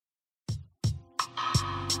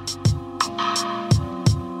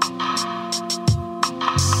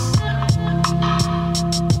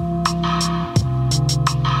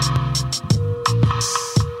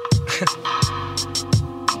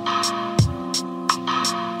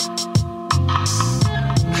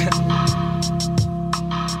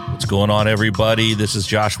going on, everybody? This is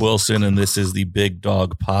Josh Wilson, and this is the Big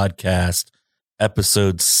Dog Podcast,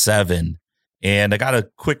 episode 7. And I got a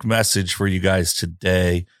quick message for you guys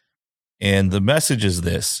today. And the message is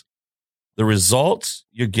this: the results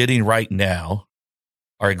you're getting right now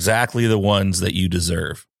are exactly the ones that you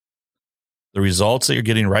deserve. The results that you're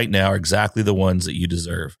getting right now are exactly the ones that you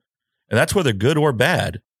deserve. And that's whether good or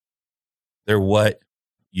bad. They're what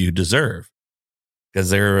you deserve, because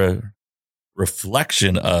they're a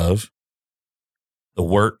reflection of the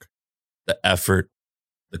work, the effort,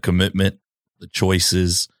 the commitment, the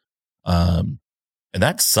choices. And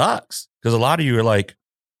that sucks, because a lot of you are like,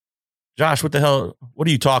 Josh, what the hell? What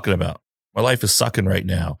are you talking about? My life is sucking right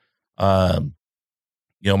now. My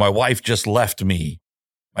wife just left me.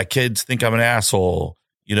 My kids think I'm an asshole,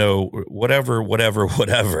 whatever.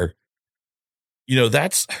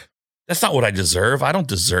 That's not what I deserve. I don't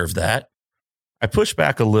deserve that. I push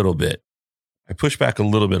back a little bit.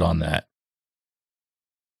 On that,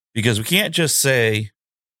 because we can't just say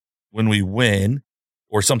when we win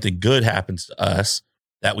or something good happens to us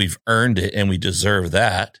that we've earned it and we deserve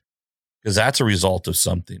that, because that's a result of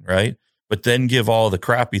something, right? But then give all the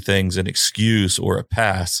crappy things an excuse or a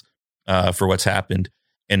pass for what's happened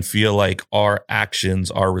and feel like our actions,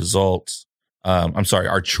 our results,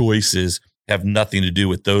 our choices have nothing to do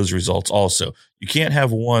with those results also. You can't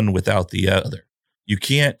have one without the other. You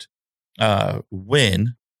can't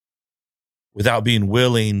win without being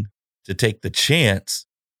willing to take the chance,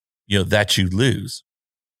 that you lose.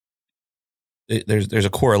 There's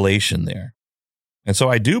a correlation there. And so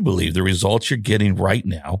I do believe the results you're getting right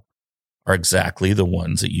now are exactly the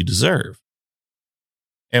ones that you deserve.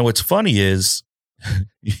 And what's funny is,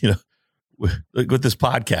 with this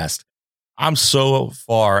podcast, I'm so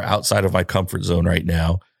far outside of my comfort zone right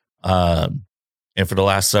now. And for the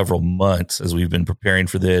last several months, as we've been preparing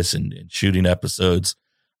for this and shooting episodes,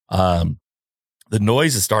 the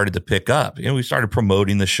noise has started to pick up. And we started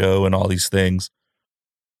promoting the show and all these things.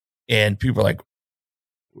 And people are like,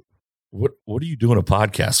 what are you doing a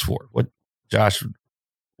podcast for? What, Josh,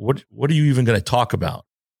 what are you even going to talk about?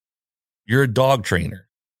 You're a dog trainer.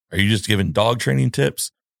 Are you just giving dog training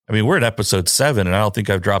tips? I mean, we're at episode 7, and I don't think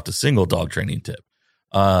I've dropped a single dog training tip.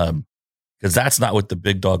 Because that's not what the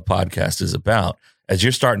Big Dog Podcast is about. As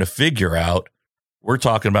you're starting to figure out, we're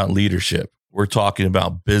talking about leadership. We're talking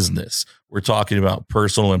about business. We're talking about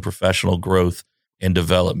personal and professional growth and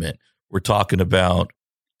development. We're talking about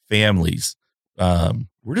families.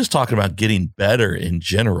 We're just talking about getting better in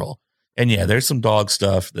general. And yeah, there's some dog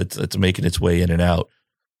stuff that's making its way in and out.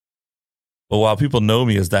 But while people know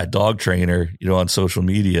me as that dog trainer, on social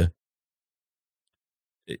media,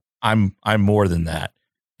 I'm more than that.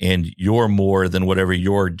 And you're more than whatever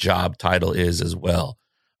your job title is as well.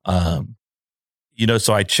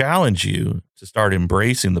 So I challenge you to start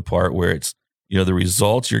embracing the part where it's, the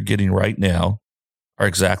results you're getting right now are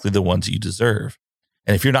exactly the ones you deserve.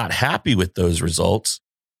 And if you're not happy with those results,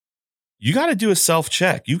 you got to do a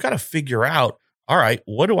self-check. You've got to figure out, all right,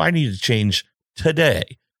 what do I need to change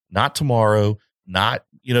today? Not tomorrow, not,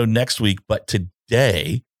 next week, but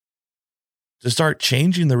today, to start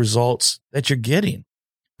changing the results that you're getting,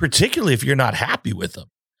 particularly if you're not happy with them.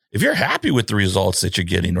 If you're happy with the results that you're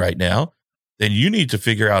getting right now, then you need to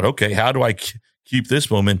figure out, okay, how do I keep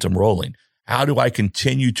this momentum rolling? How do I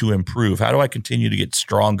continue to improve? How do I continue to get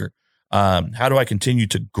stronger? How do I continue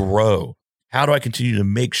to grow? How do I continue to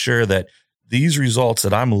make sure that these results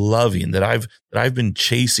that I'm loving, that I've been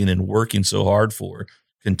chasing and working so hard for,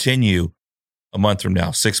 continue a month from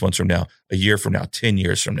now, 6 months from now, a year from now, 10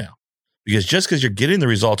 years from now? Because just because you're getting the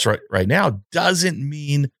results right now doesn't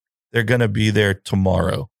mean they're going to be there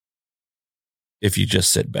tomorrow if you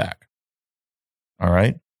just sit back. All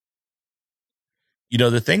right.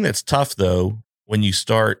 The thing that's tough, though, when you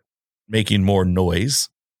start making more noise,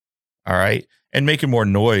 all right, and making more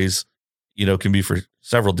noise, can be for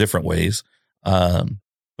several different ways. But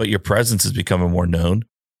your presence is becoming more known.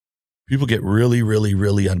 People get really, really,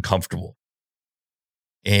 really uncomfortable.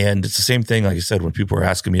 And it's the same thing, like I said, when people are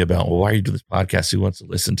asking me about, well, why are you doing this podcast? Who wants to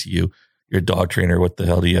listen to you? You're a dog trainer. What the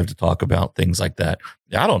hell do you have to talk about? Things like that.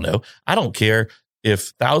 I don't know. I don't care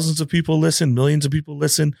if thousands of people listen, millions of people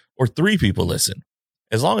listen, or 3 people listen.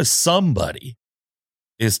 As long as somebody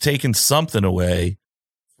is taking something away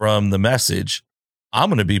from the message, I'm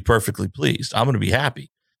going to be perfectly pleased. I'm going to be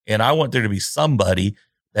happy. And I want there to be somebody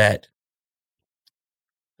that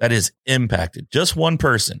is impacted. Just one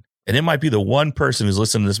person. And it might be the one person who's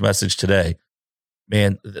listening to this message today.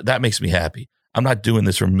 Man, that makes me happy. I'm not doing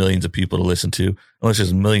this for millions of people to listen to unless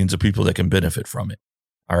there's millions of people that can benefit from it.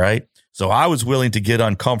 All right. So I was willing to get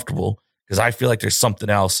uncomfortable because I feel like there's something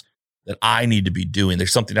else that I need to be doing.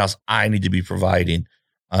 There's something else I need to be providing,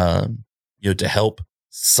 to help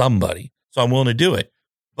somebody. So I'm willing to do it.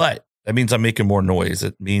 But that means I'm making more noise.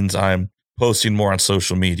 It means I'm posting more on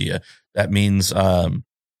social media. That means, I'm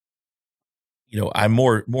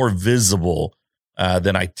more visible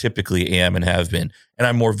than I typically am and have been. And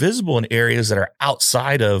I'm more visible in areas that are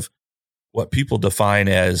outside of what people define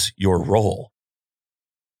as your role.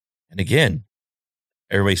 And again,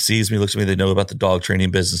 everybody sees me, looks at me, they know about the dog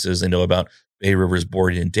training businesses. They know about Bay Rivers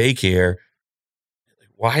Boarding and Daycare.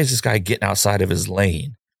 Why is this guy getting outside of his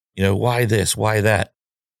lane? Why this? Why that?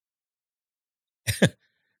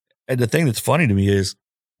 And the thing that's funny to me is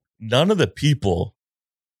none of the people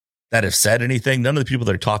that have said anything, none of the people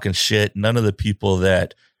that are talking shit, none of the people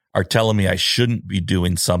that are telling me I shouldn't be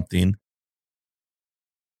doing something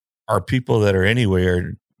are people that are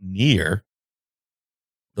anywhere near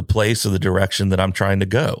the place or the direction that I'm trying to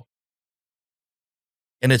go.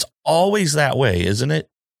 And it's always that way, isn't it?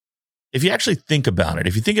 If you actually think about it,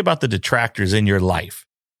 if you think about the detractors in your life,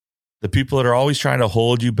 the people that are always trying to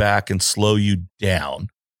hold you back and slow you down,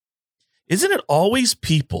 isn't it always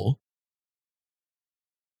people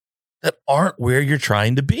that aren't where you're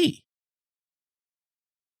trying to be?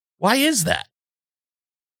 Why is that?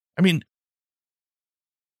 I mean,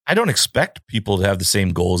 I don't expect people to have the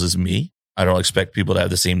same goals as me. I don't expect people to have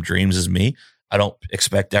the same dreams as me. I don't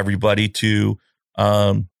expect everybody to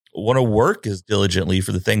want to work as diligently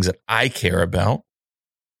for the things that I care about,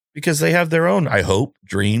 because they have their own, I hope,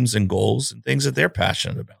 dreams and goals and things that they're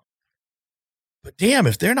passionate about. But damn,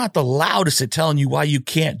 if they're not the loudest at telling you why you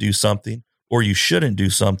can't do something or you shouldn't do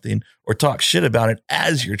something or talk shit about it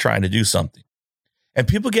as you're trying to do something. And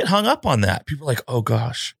people get hung up on that. People are like, oh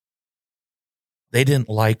gosh, they didn't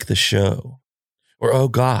like the show. Or, oh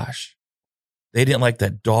gosh, they didn't like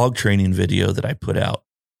that dog training video that I put out.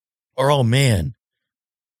 Or, oh man,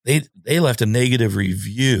 they left a negative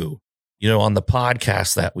review, on the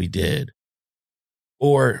podcast that we did.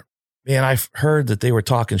 Or, man, I've heard that they were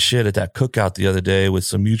talking shit at that cookout the other day with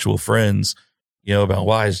some mutual friends, about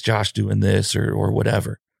why is Josh doing this or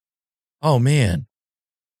whatever. Oh man,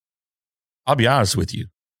 I'll be honest with you.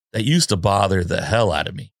 That used to bother the hell out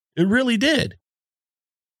of me. It really did.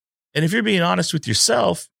 And if you're being honest with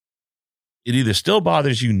yourself, it either still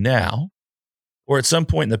bothers you now, or at some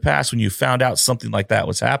point in the past when you found out something like that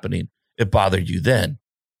was happening, it bothered you then.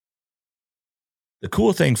 The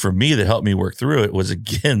cool thing for me that helped me work through it was,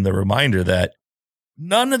 again, the reminder that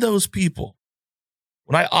none of those people,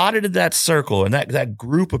 when I audited that circle and that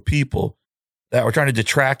group of people that were trying to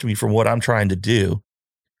detract me from what I'm trying to do,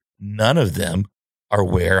 none of them are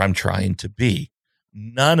where I'm trying to be.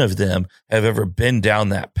 None of them have ever been down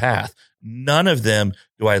that path. None of them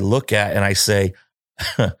do I look at and I say,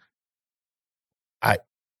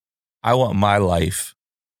 I want my life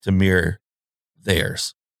to mirror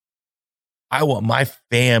theirs. I want my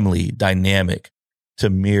family dynamic to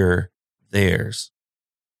mirror theirs.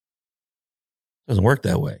 It doesn't work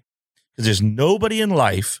that way, because there's nobody in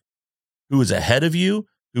life who is ahead of you,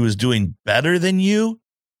 who is doing better than you,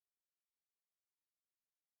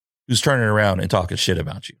 who's turning around and talking shit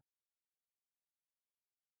about you,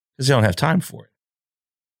 because they don't have time for it.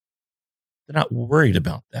 They're not worried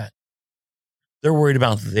about that. They're worried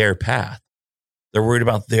about their path. They're worried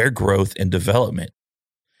about their growth and development.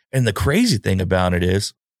 And the crazy thing about it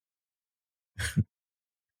is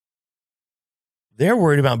they're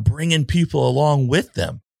worried about bringing people along with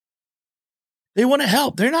them. They want to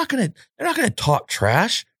help. They're not going to talk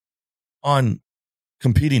trash on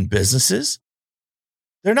competing businesses.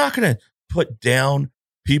 They're not going to put down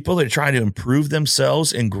people that are trying to improve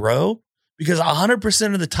themselves and grow, because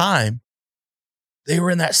 100% of the time they were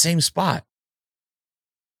in that same spot.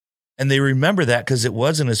 And they remember that because it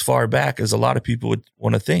wasn't as far back as a lot of people would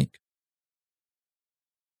want to think.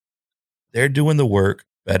 They're doing the work,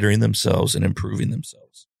 bettering themselves and improving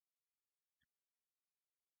themselves.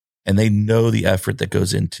 And they know the effort that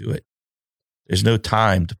goes into it. There's no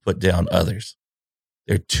time to put down others.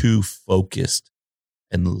 They're too focused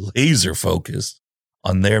and laser focused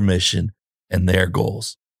on their mission and their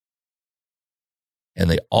goals. And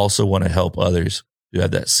they also want to help others who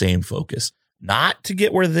have that same focus. Not to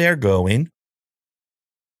get where they're going,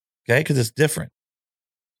 okay, because it's different,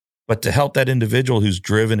 but to help that individual who's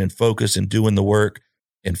driven and focused and doing the work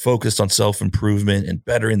and focused on self-improvement and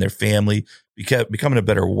bettering their family, becoming a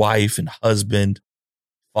better wife and husband,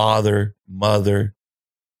 father, mother,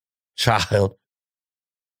 child.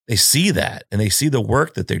 They see that and they see the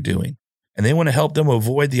work that they're doing, and they want to help them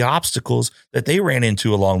avoid the obstacles that they ran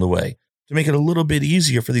into along the way to make it a little bit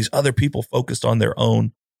easier for these other people focused on their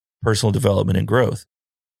own personal development and growth.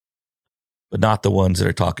 but not the ones that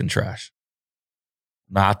are talking trash,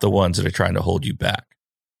 not the ones that are trying to hold you back.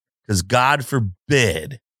 Because God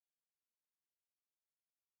forbid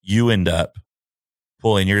you end up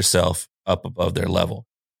pulling yourself up above their level.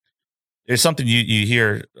 There's something you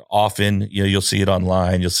hear often, you'll see it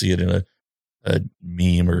online, you'll see it in a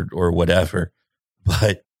meme or whatever.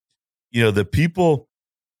 But, the people,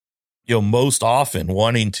 most often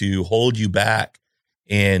wanting to hold you back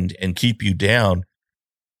and keep you down,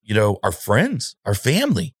 are friends, our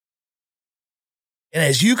family. And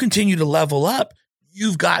as you continue to level up,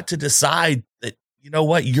 you've got to decide that,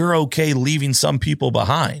 you're okay leaving some people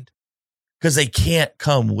behind because they can't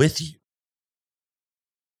come with you.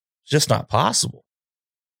 It's just not possible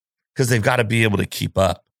because they've got to be able to keep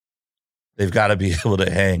up. They've got to be able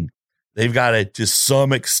to hang. They've got to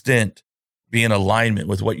some extent, be in alignment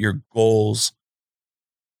with what your goals,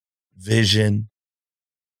 vision,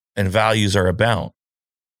 and values are about.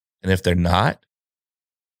 And if they're not,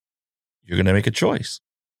 you're going to make a choice.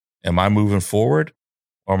 Am I moving forward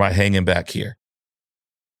or am I hanging back here?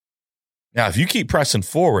 Now, if you keep pressing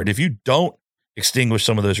forward, if you don't extinguish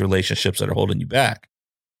some of those relationships that are holding you back,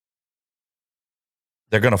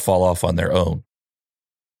 they're going to fall off on their own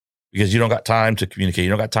because you don't got time to communicate. You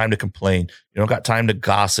don't got time to complain. You don't got time to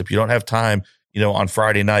gossip. You don't have time, on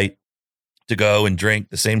Friday night to go and drink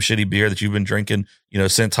the same shitty beer that you've been drinking,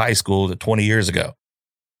 since high school 20 years ago.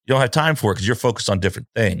 You don't have time for it because you're focused on different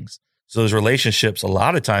things. So those relationships a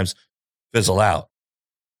lot of times fizzle out.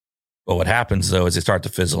 But what happens though is they start to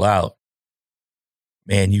fizzle out.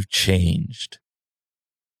 Man, you've changed.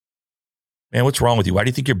 Man, what's wrong with you? Why do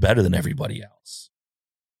you think you're better than everybody else?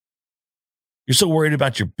 You're so worried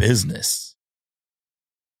about your business.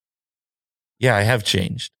 Yeah, I have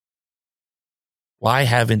changed. Why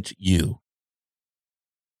haven't you?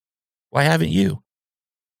 Why haven't you?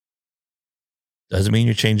 Doesn't mean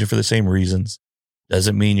you're changing for the same reasons.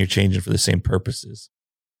 Doesn't mean you're changing for the same purposes.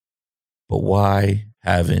 But why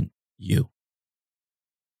haven't you?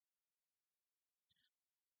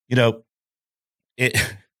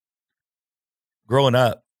 Growing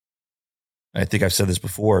up, I think I've said this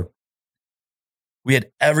before, we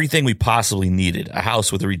had everything we possibly needed. A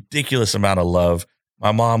house with a ridiculous amount of love.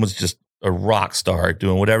 My mom was just a rock star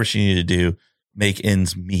doing whatever she needed to do, make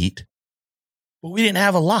ends meet. But we didn't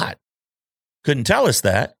have a lot. Couldn't tell us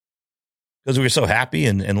that because we were so happy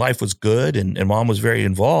and life was good and mom was very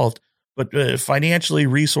involved. But financially,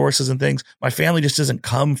 resources and things, my family just doesn't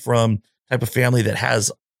come from type of family that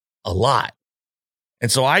has a lot.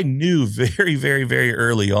 And so I knew very, very, very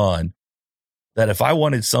early on that if I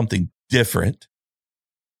wanted something different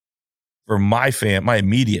for my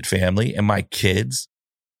immediate family and my kids,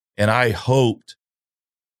 and I hoped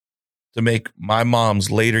to make my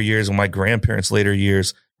mom's later years and my grandparents' later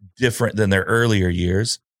years different than their earlier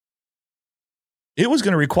years, it was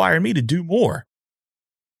going to require me to do more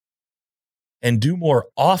and do more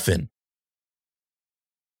often.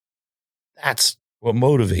 That's what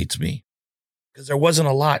motivates me because there wasn't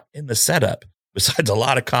a lot in the setup besides a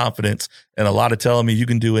lot of confidence and a lot of telling me you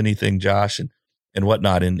can do anything, Josh, and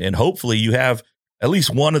whatnot. And hopefully you have at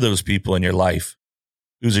least one of those people in your life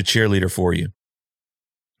who's a cheerleader for you.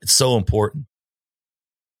 It's so important.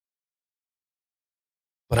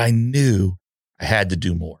 But I knew I had to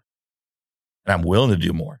do more. And I'm willing to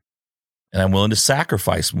do more. And I'm willing to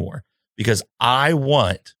sacrifice more because I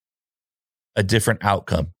want a different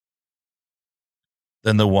outcome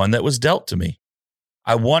than the one that was dealt to me.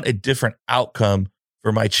 I want a different outcome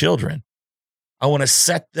for my children. I want to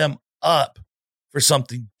set them up for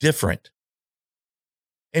something different.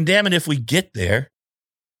 And damn it, if we get there,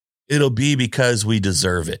 it'll be because we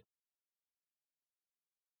deserve it.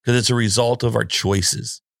 Because it's a result of our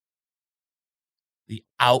choices. The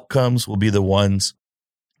outcomes will be the ones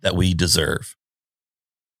that we deserve.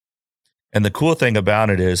 And the cool thing about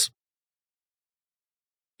it is,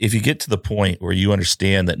 if you get to the point where you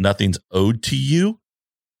understand that nothing's owed to you,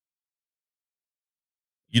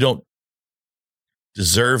 you don't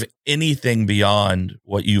deserve anything beyond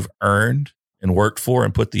what you've earned and worked for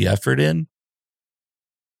and put the effort in,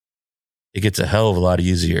 it gets a hell of a lot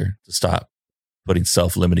easier to stop putting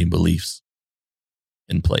self-limiting beliefs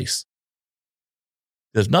in place.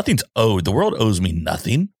 Because nothing's owed. The world owes me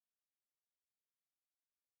nothing.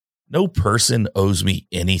 No person owes me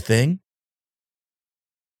anything.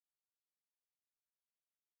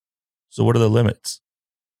 So what are the limits?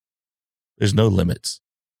 There's no limits.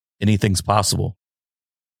 Anything's possible.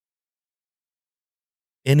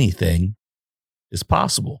 Anything is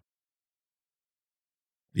possible.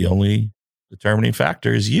 The only determining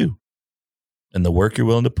factor is you and the work you're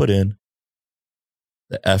willing to put in,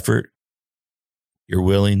 the effort you're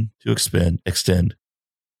willing to extend to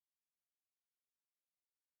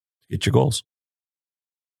get your goals.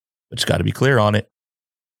 But you got to be clear on it.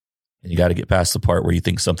 And you got to get past the part where you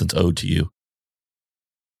think something's owed to you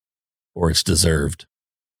or it's deserved.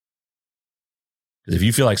 Because if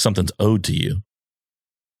you feel like something's owed to you,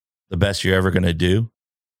 the best you're ever going to do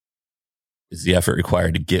is the effort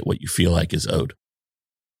required to get what you feel like is owed.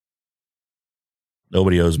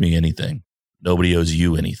 Nobody owes me anything. Nobody owes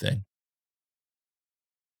you anything.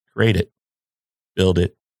 Create it, build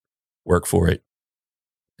it, work for it.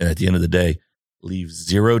 And at the end of the day, leave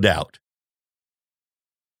zero doubt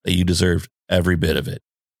that you deserve every bit of it.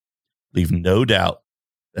 Leave no doubt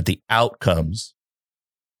that the outcomes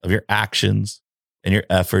of your actions and your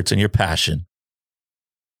efforts and your passion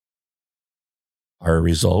are a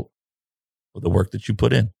result of the work that you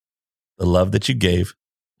put in, the love that you gave,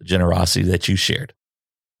 the generosity that you shared.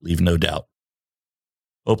 Leave no doubt.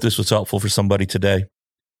 Hope this was helpful for somebody today.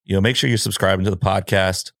 Make sure you're subscribing to the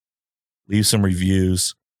podcast. Leave some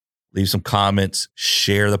reviews, leave some comments,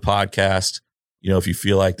 share the podcast. If you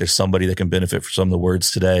feel like there's somebody that can benefit from some of the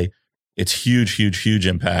words today, it's huge, huge, huge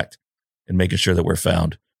impact in making sure that we're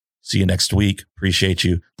found. See you next week. Appreciate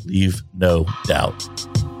you. Leave no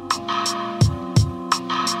doubt.